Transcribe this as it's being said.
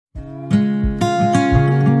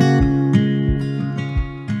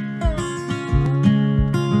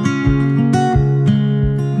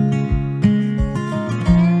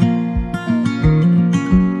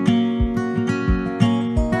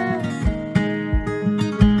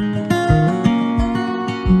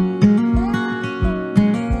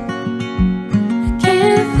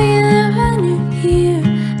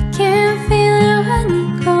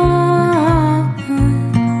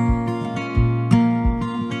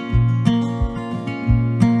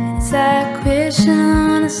It's like wishing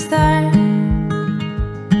on a star in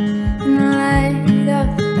the light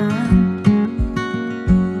of the dawn.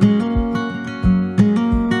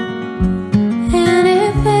 And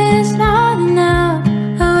if it's not enough,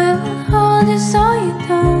 I will hold you so you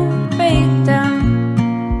don't break down.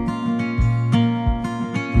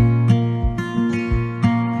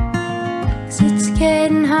 'Cause it's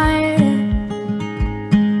getting harder,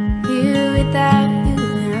 you without you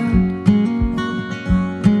around.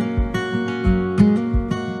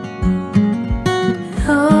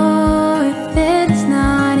 Oh, if it's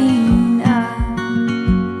not enough,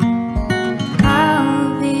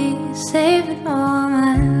 I'll be saving all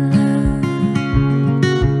my love.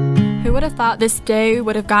 Who would have thought this day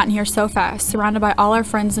would have gotten here so fast, surrounded by all our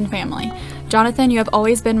friends and family? Jonathan, you have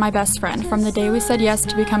always been my best friend, from the day we said yes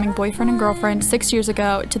to becoming boyfriend and girlfriend 6 years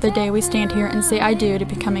ago to the day we stand here and say I do to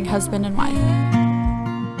becoming husband and wife.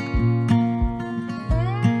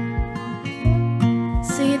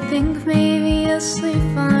 So you think maybe you'll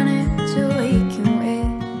sleep on it to waken with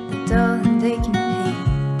the dull and aching pain.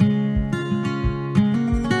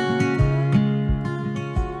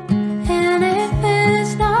 And if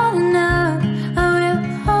it's not enough, I will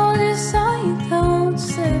hold you so you don't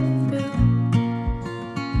slip through.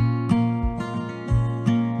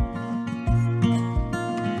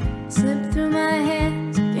 Slip through my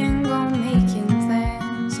hands and go making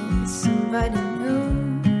plans with somebody new.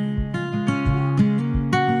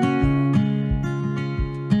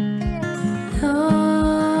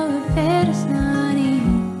 Oh, if it is not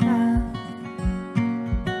enough,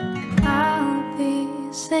 I'll be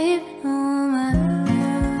saving all my love.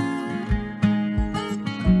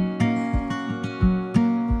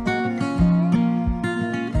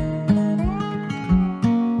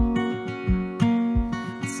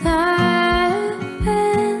 'Cause I've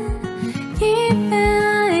been keeping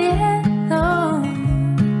my head low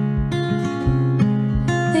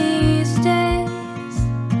these days.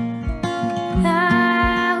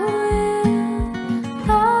 I will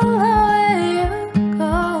follow where you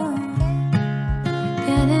go,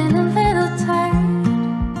 getting a little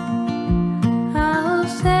tired of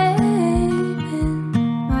saving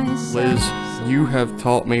myself. Liz, you have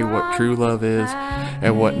taught me what true love is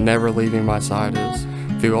and what never leaving my side is.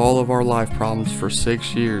 Through all of our life problems for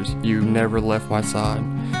 6 years, you never left my side.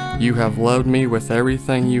 You have loved me with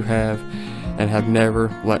everything you have and have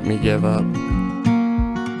never let me give up.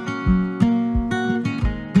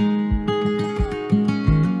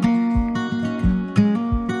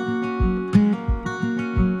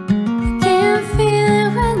 I can't feel it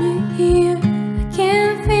when you're here, I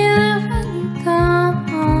can't feel it when you come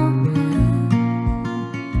home.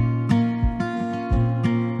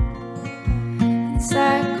 It's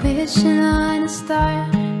like wishing on a star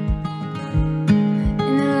in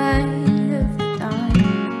the light of the dawn.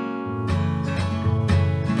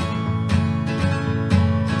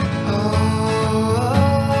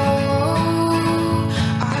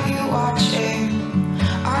 Are you watching?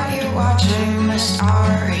 Are you watching the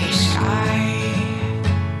starry sky?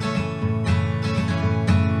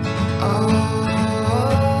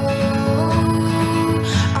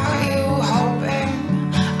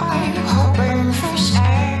 Are you hoping for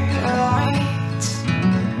starlight?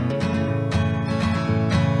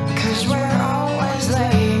 'Cause we're always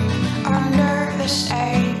laying under the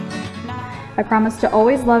same. I promise to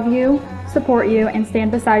always love you, support you, and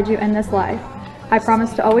stand beside you in this life. I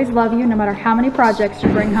promise to always love you no matter how many projects you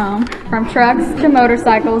bring home, from trucks to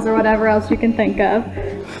motorcycles or whatever else you can think of.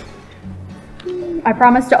 I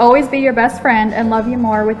promise to always be your best friend and love you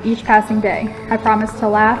more with each passing day. I promise to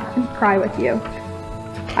laugh and cry with you.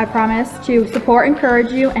 I promise to support and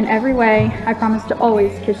encourage you in every way. I promise to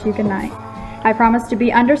always kiss you goodnight. I promise to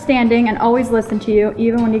be understanding and always listen to you,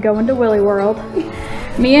 even when you go into Willy World.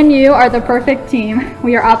 Me and you are the perfect team.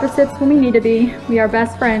 We are opposites when we need to be. We are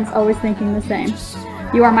best friends, always thinking the same.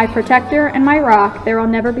 You are my protector and my rock. There will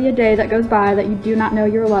never be a day that goes by that you do not know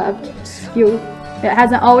you're loved. It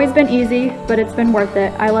hasn't always been easy, but it's been worth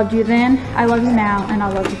it. I loved you then, I love you now, and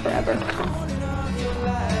I'll love you forever.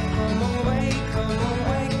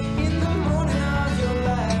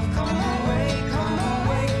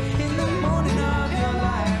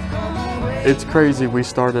 It's crazy we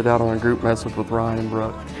started out on a group message with Ryan and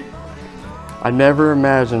Brooke. I never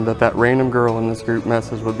imagined that that random girl in this group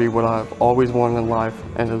message would be what I've always wanted in life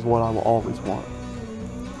and is what I will always want.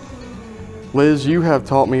 Liz, you have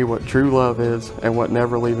taught me what true love is and what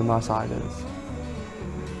never leaving my side is.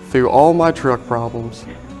 Through all my truck problems,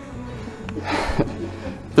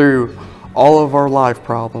 through all of our life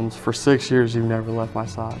problems, for 6 years you've never left my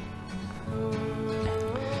side.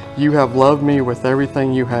 You have loved me with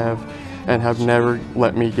everything you have and have never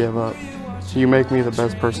let me give up. You make me the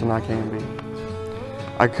best person I can be.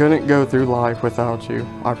 I couldn't go through life without you.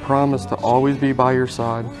 I promise to always be by your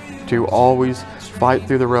side, to always fight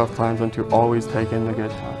through the rough times, and to always take in the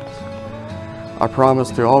good times. I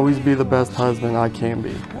promise to always be the best husband I can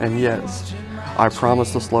be. And yes, I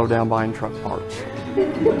promise to slow down buying truck parts.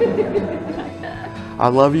 I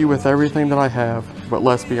love you with everything that I have, but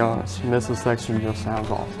let's be honest, Mrs. Sexton just sounds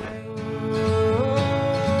awesome.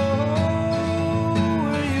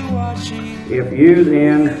 If you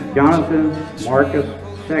then, Jonathan Marcus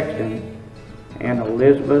Sexton and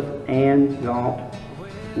Elizabeth Ann Gaunt,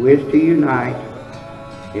 wish to unite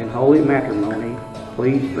in holy matrimony,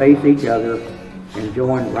 please face each other and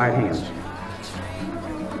join right hands.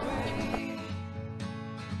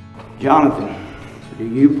 Jonathan, do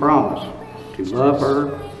you promise to love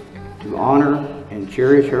her, to honor and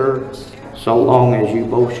cherish her so long as you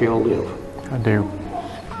both shall live? I do.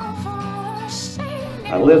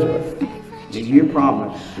 Elizabeth, do you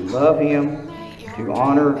promise to love him, to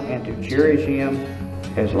honor and to cherish him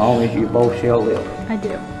as long as you both shall live? I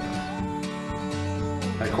do.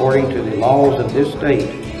 According to the laws of this state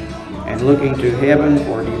and looking to heaven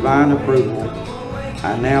for divine approval,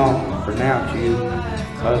 I now pronounce you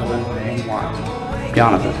husband and wife.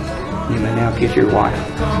 Jonathan, you may now kiss your wife.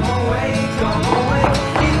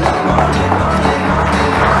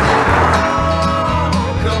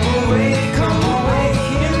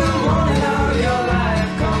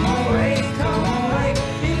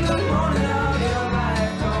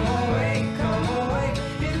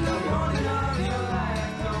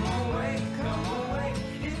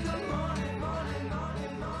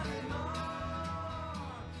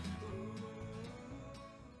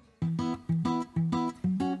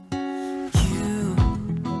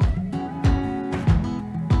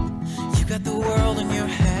 Got the world in your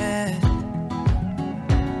head,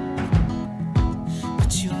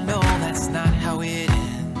 but you know that's not how it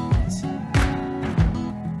ends.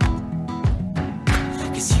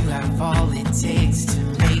 'Cause you have all it takes to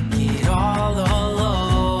make it all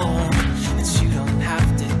alone, and you don't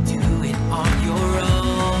have to do it on your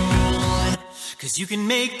own. 'Cause you can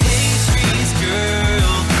make pastries,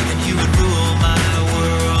 girl, and you would rule my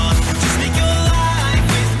world. Just make your life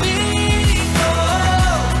with me.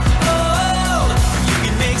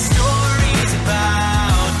 Stories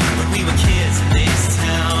about when we were kids in this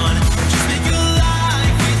town. Just make your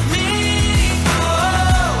life with me.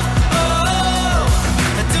 Oh, oh,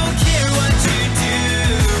 I don't care what you do,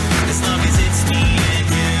 as long as it's me and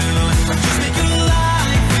you. Just make your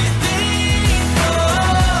life with me.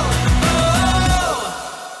 Oh, oh,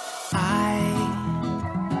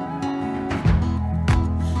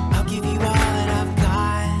 I'll give you all that I've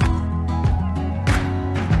got.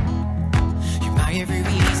 You're my every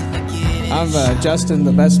reason to get it. I'm Justin,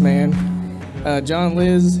 the best man. John,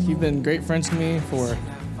 Liz, you've been great friends to me for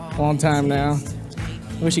a long time now.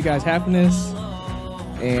 I wish you guys happiness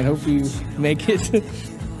and hope you make it.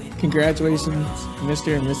 Congratulations,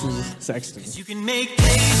 Mr. and Mrs. Sexton. You can make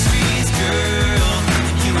pastries, girl,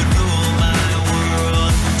 and you would rule my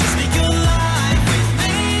world. Just make your life with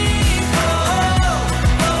me. Oh,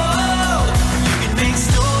 oh, you can make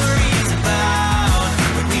stories about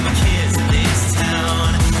when we were kids in this town.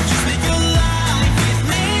 Just make your life with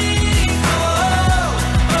me. Oh,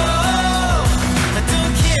 oh, I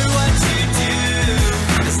don't care what you do,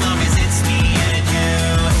 as long as it's me and you.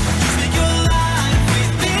 Just make your life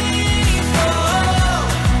with me.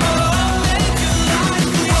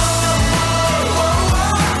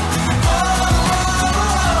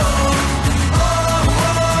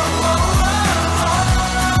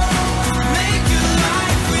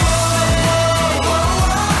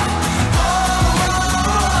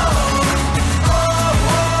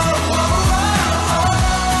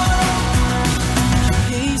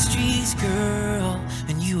 Pastries, girl,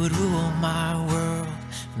 and you would rule my world.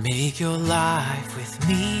 Make your life with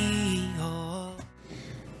me. Oh.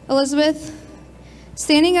 Elizabeth,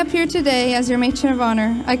 standing up here today as your matron of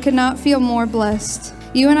honor, I could not feel more blessed.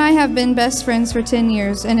 You and I have been best friends for 10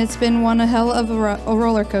 years, and it's been one hell of a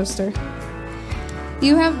roller coaster.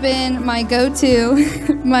 You have been my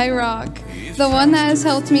go-to, my rock, the one that has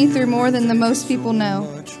helped me through more than the most people know.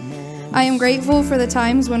 I am grateful for the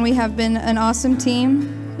times when we have been an awesome team,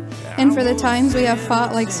 and for the times we have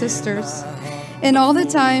fought like sisters, and all the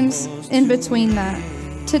times in between that.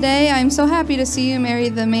 Today, I am so happy to see you marry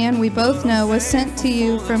the man we both know was sent to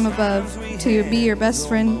you from above to be your best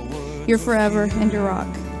friend, your forever, and your rock.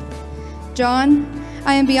 John,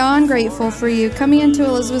 I am beyond grateful for you coming into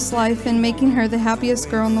Elizabeth's life and making her the happiest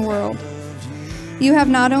girl in the world. You have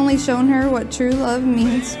not only shown her what true love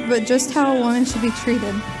means, but just how a woman should be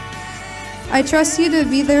treated. I trust you to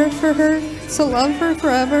be there for her, to love her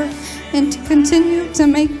forever, and to continue to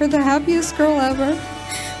make her the happiest girl ever,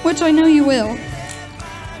 which I know you will.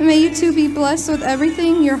 May you two be blessed with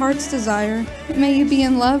everything your hearts desire. May you be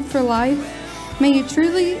in love for life. May you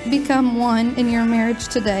truly become one in your marriage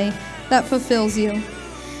today that fulfills you.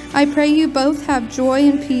 I pray you both have joy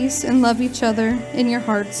and peace and love each other in your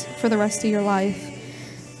hearts for the rest of your life.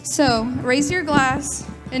 So, raise your glass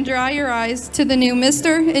and dry your eyes to the new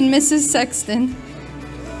Mr. and Mrs. Sexton.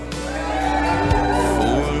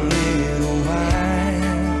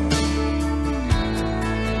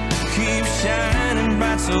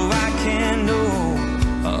 So I can know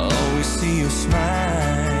I'll always see your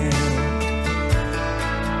smile.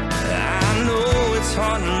 I know it's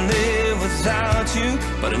hard to live without you,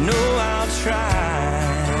 but I know I'll try.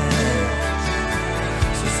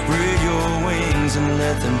 So spread your wings and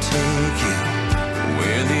let them take you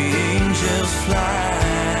where the angels fly.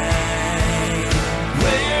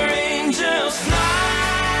 Where angels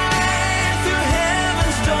fly through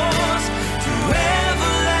heaven's doors to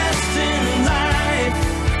everlasting life.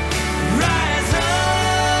 Rise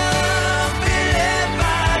up, be led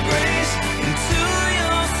by grace into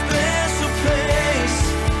your special place,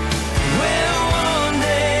 where one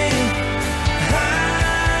day I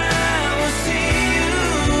will see you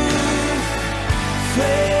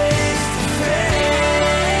face to face.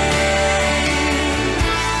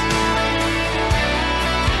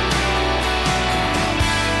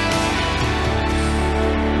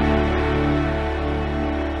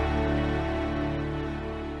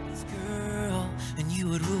 Girl, and you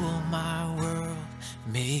would rule my world,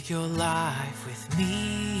 make your life with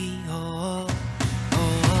me. Oh,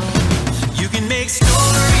 oh. You can make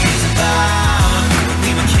stories about when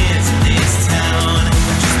we were kids in this town.